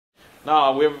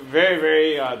Now, we're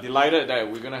very delighted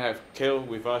that we're going to have Cale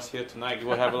with us here tonight. He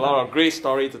will have a lot of great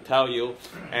story to tell you,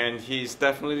 and he's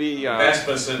definitely the best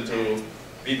person to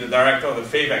be the director of the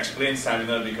Faith Explained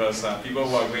seminar, because people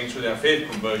who are going through their faith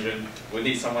conversion will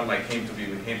need someone like him to be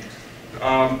with him.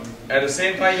 At the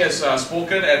same time, he has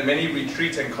spoken at many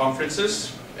retreats and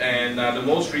conferences, and the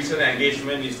most recent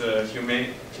engagement is the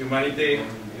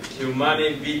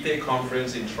Humanite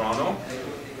Conference in Toronto.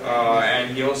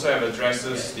 And he also have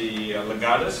addresses the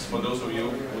Legatus. For those of you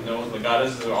who know,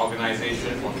 Legatus is an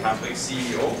organization for Catholic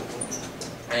CEO.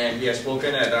 And he has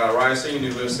spoken at Ryerson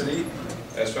University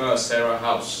as well as Sarah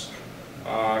House.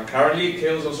 Currently,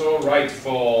 Cale also writes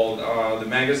for the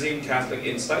magazine Catholic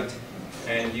Insight.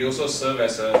 And he also served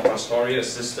as a pastoral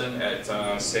assistant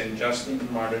at St.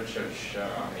 Justin Martyr Church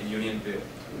in Unionville.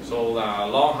 So,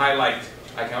 long highlight.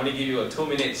 I can only give you a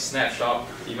 2-minute snapshot.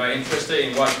 If you're interested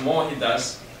in what more he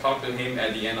does, talk to him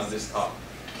at the end of this talk.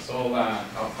 So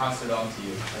I'll pass it on to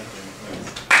you. Thank you.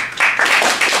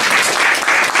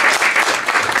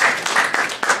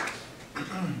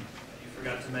 You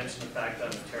forgot to mention the fact that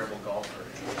I'm a terrible golfer.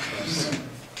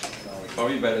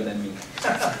 Probably better than me.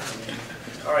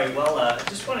 All right, well, I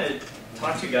just want to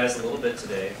talk to you guys a little bit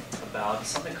today about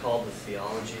something called the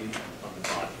theology of the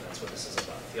body. That's what this is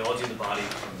about. Theology of the body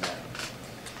from men.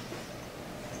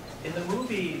 In the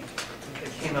movie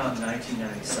that came out in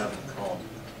 2007 called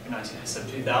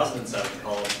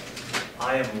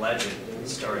I Am Legend,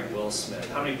 starring Will Smith.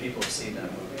 How many people have seen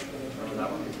that movie? Remember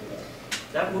that one?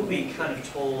 That movie kind of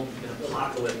told an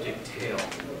apocalyptic tale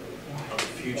of the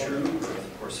future of Earth,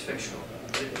 of course fictional.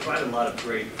 It provided a lot of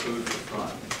great food for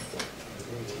thought.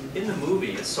 In the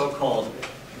movie, a so-called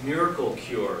miracle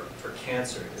cure for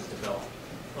cancer is developed.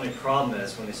 The only problem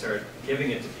is when they start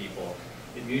giving it to people,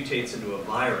 it mutates into a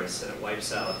virus and it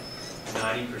wipes out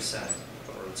 90%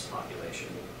 of Earth's population.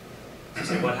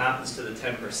 So what happens to the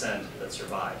 10% that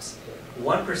survives?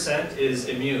 1% is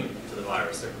immune to the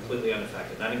virus. They're completely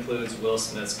unaffected. That includes Will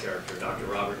Smith's character, Dr.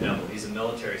 Robert Neville. He's a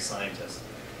military scientist.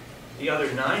 The other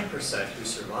 9% who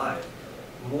survive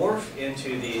morph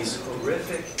into these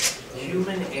horrific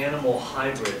human-animal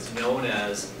hybrids known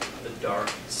as the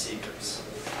Dark Seekers.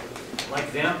 Like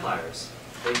vampires,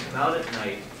 they come out at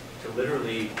night to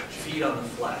literally feed on the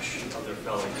flesh of their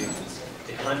fellow humans.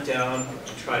 They hunt down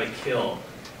and try to kill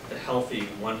the healthy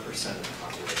 1% of the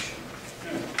population.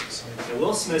 Now,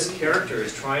 Will Smith's character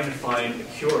is trying to find a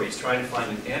cure. He's trying to find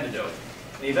an antidote.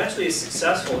 And he eventually is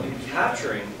successful in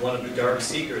capturing one of the Dark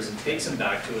Seekers and takes him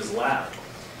back to his lab.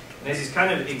 And as he's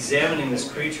kind of examining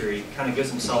this creature, he kind of gives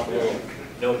himself a little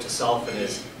note to self in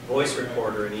his voice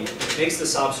recorder, and he makes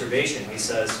this observation. He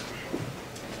says,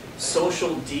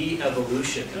 "Social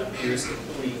de-evolution appears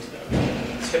complete.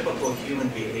 Typical human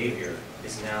behavior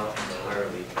is now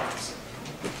entirely absent."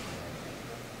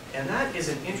 And that is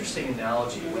an interesting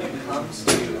analogy when it comes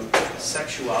to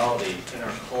sexuality in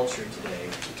our culture today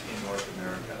in North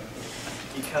America.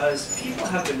 Because people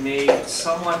have been made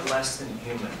somewhat less than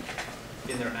human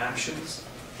in their actions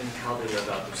and how they live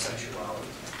out their sexuality.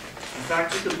 In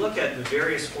fact, you could look at the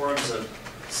various forms of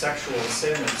sexual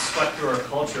sin that swept through our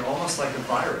culture almost like a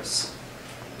virus.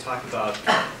 We talk about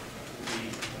the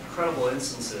incredible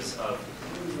instances of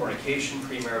fornication,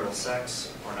 premarital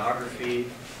sex, pornography,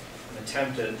 an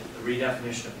attempt at the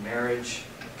redefinition of marriage,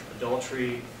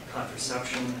 adultery,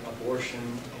 contraception, abortion,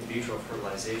 in vitro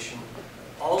fertilization.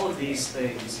 All of these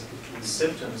things are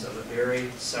symptoms of a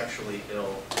very sexually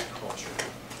ill culture.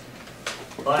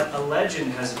 But a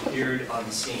legend has appeared on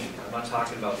the scene. I'm not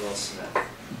talking about Will Smith.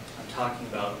 I'm talking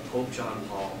about Pope John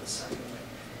Paul II.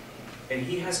 And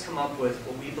he has come up with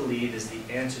what we believe is the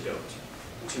antidote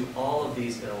to all of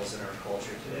these ills in our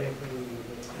culture today.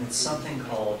 And it's something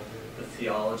called the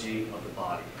theology of the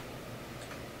body.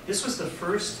 This was the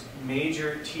first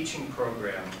major teaching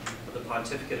program of the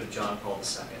pontificate of John Paul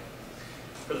II.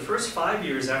 For the first 5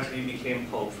 years after he became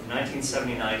Pope, from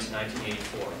 1979 to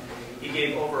 1984, he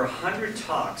gave over 100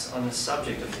 talks on the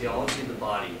subject of theology of the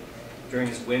body during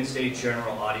his Wednesday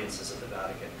general audiences at the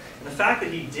Vatican. And the fact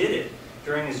that he did it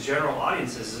during his general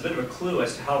audiences is a bit of a clue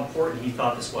as to how important he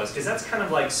thought this was, because that's kind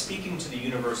of like speaking to the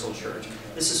universal church.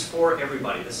 This is for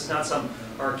everybody. This is not some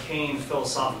arcane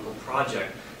philosophical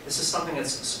project. This is something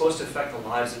that's supposed to affect the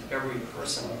lives of every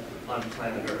person on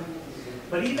planet Earth.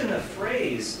 But even the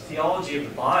phrase, theology of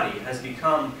the body, has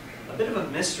become a bit of a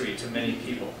mystery to many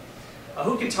people.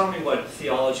 Who can tell me what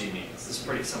theology means? This is a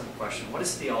pretty simple question. What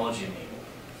does theology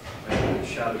mean?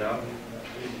 Shout it out.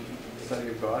 The study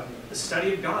of God. The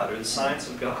study of God, or the science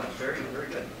of God. Very, very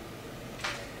good.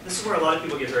 This is where a lot of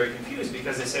people get very confused,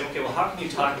 because they say, okay, well, how can you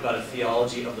talk about a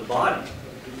theology of the body?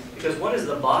 Because what does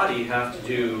the body have to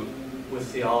do with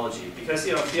theology. Because,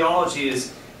 theology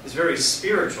is very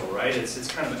spiritual, right? It's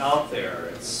kind of out there.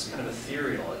 It's kind of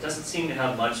ethereal. It doesn't seem to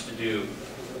have much to do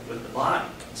with the body,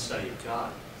 the study of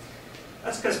God.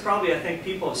 That's because probably I think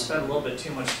people have spent a little bit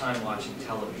too much time watching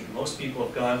television. Most people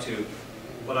have gone to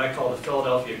what I call the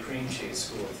Philadelphia Cream Cheese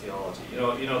School of Theology. You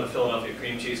know the Philadelphia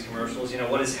Cream Cheese commercials?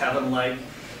 What is heaven like?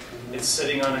 It's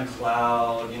sitting on a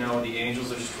cloud, the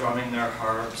angels are strumming their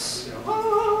harps,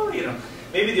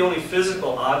 Maybe the only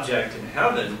physical object in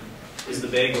heaven is the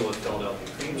bagel with Philadelphia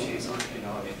cream cheese on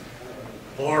it,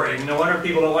 boring. No wonder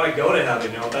people don't want to go to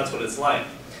heaven, that's what it's like.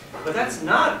 But that's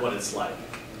not what it's like,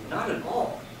 not at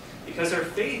all. Because our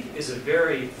faith is a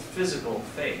very physical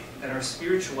faith, and our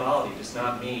spirituality does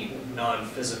not mean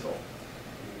non-physical.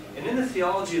 And in the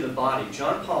theology of the body,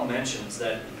 John Paul mentions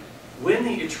that when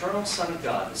the eternal Son of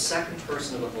God, the second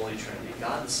person of the Holy Trinity,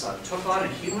 God the Son, took on a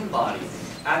human body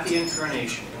at the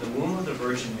incarnation in the womb of the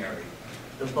Virgin Mary,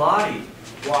 the body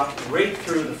walked right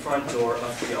through the front door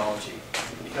of theology.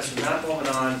 Because from that moment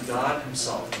on, God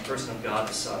himself, the person of God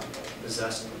the Son,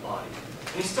 possessed the body.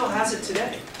 And he still has it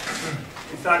today.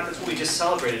 In fact, that's what we just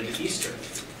celebrated at Easter.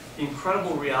 The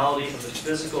incredible reality of the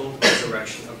physical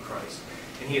resurrection of Christ.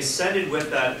 And he ascended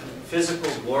with that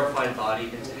physical glorified body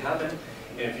into heaven.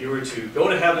 And if you were to go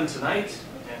to heaven tonight,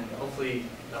 and hopefully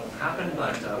that won't happen,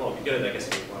 but, well, if you get it, I guess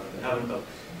you want to heaven, but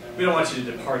we don't want you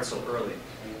to depart so early.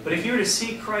 But if you were to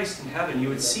see Christ in heaven, you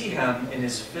would see him in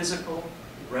his physical,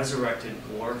 resurrected,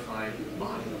 glorified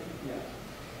body.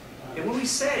 And when we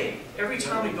say, every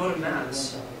time we go to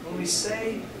Mass, when we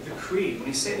say the Creed, when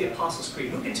we say the Apostles'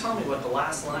 Creed, who can tell me what the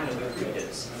last line of the Creed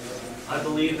is? I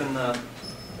believe in the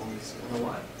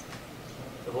what?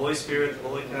 The Holy Spirit, the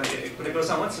Holy Spirit. But it goes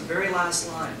on, what's the very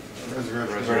last line?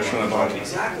 Resurrection of the body.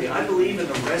 Exactly. I believe in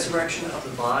the resurrection of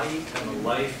the body and the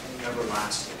life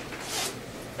everlasting.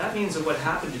 That means that what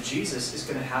happened to Jesus is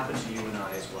going to happen to you and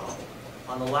I as well.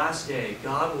 On the last day,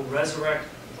 God will resurrect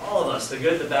all of us, the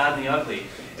good, the bad, and the ugly,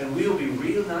 and we will be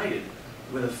reunited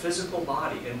with a physical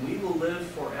body, and we will live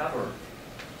forever,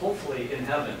 hopefully in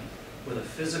heaven, with a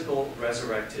physical,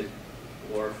 resurrected,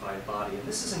 glorified body. And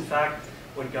this is, in fact,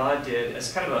 what God did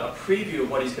as kind of a preview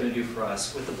of what he's going to do for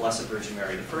us with the Blessed Virgin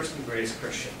Mary, the first and greatest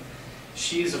Christian.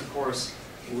 She's, of course,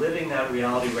 living that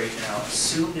reality right now,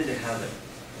 assumed into heaven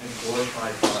in a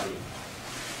glorified body,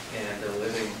 and they're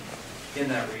living in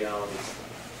that reality.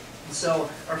 And so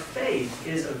our faith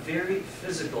is a very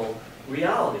physical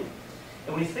reality.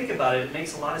 And when you think about it, it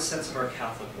makes a lot of sense of our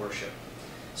Catholic worship.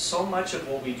 So much of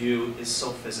what we do is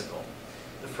so physical.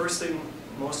 The first thing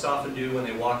most often do when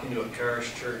they walk into a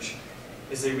parish church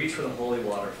is they reach for the holy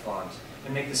water font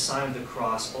and make the sign of the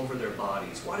cross over their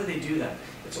bodies. Why do they do that?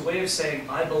 It's a way of saying,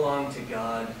 I belong to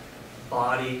God,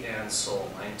 body and soul,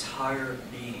 my entire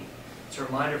being. It's a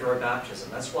reminder of our baptism.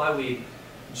 That's why we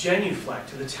genuflect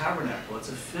to the tabernacle. It's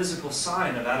a physical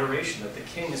sign of adoration that the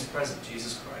King is present,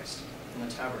 Jesus Christ, in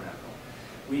the tabernacle.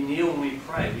 We kneel when we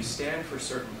pray. We stand for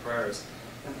certain prayers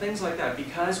and things like that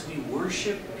because we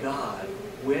worship God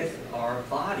with our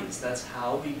bodies. That's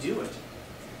how we do it.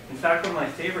 In fact, one of my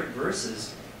favorite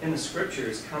verses in the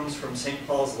Scriptures comes from St.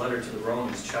 Paul's letter to the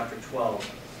Romans, chapter 12,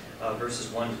 verses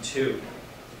 1 to 2.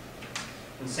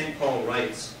 And St. Paul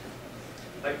writes,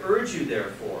 I urge you,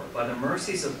 therefore, by the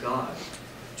mercies of God,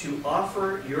 to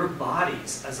offer your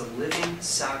bodies as a living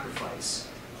sacrifice,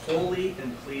 holy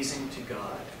and pleasing to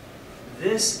God.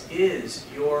 This is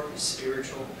your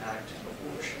spiritual act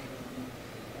of worship.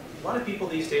 A lot of people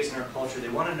these days in our culture, they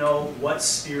want to know what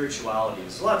spirituality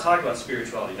is. There's a lot of talk about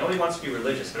spirituality. Nobody wants to be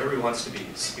religious, but everybody wants to be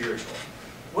spiritual.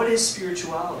 What is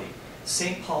spirituality?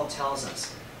 St. Paul tells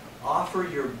us, offer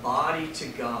your body to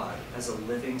God as a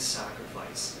living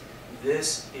sacrifice.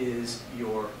 This is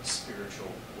your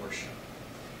spiritual worship.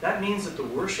 That means that the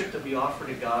worship that we offer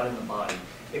to God in the body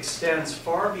extends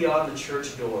far beyond the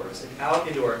church doors and out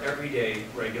into our everyday,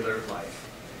 regular life,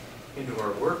 into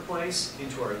our workplace,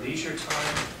 into our leisure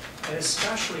time, and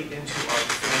especially into our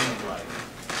family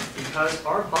life. Because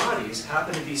our bodies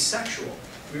happen to be sexual.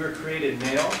 We were created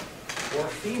male or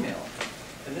female.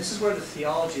 And this is where the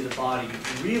theology of the body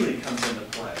really comes into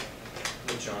play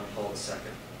with John Paul II.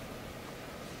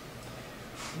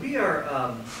 We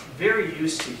are very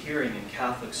used to hearing in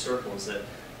Catholic circles that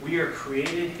we are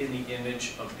created in the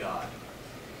image of God.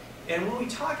 And when we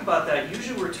talk about that,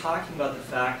 usually we're talking about the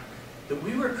fact that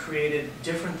we were created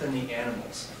different than the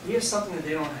animals. We have something that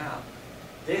they don't have.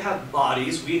 They have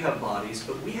bodies, we have bodies,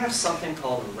 but we have something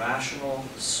called a rational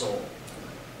soul.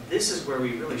 This is where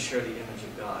we really share the image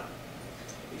of God.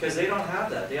 Because they don't have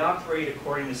that. They operate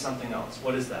according to something else.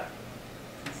 What is that?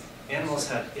 Animals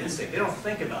have instinct. They don't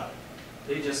think about it.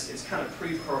 They just, it's kind of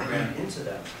pre-programmed into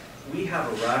them. We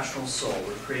have a rational soul.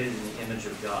 We're created in the image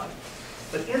of God.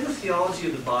 But in the theology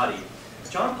of the body,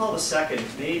 John Paul II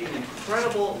made an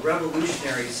incredible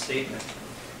revolutionary statement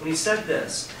when he said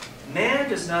this: man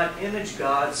does not image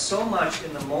God so much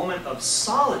in the moment of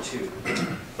solitude,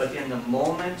 but in the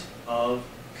moment of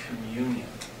communion.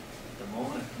 The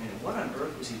moment of communion. What on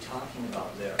earth was he talking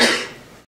about there?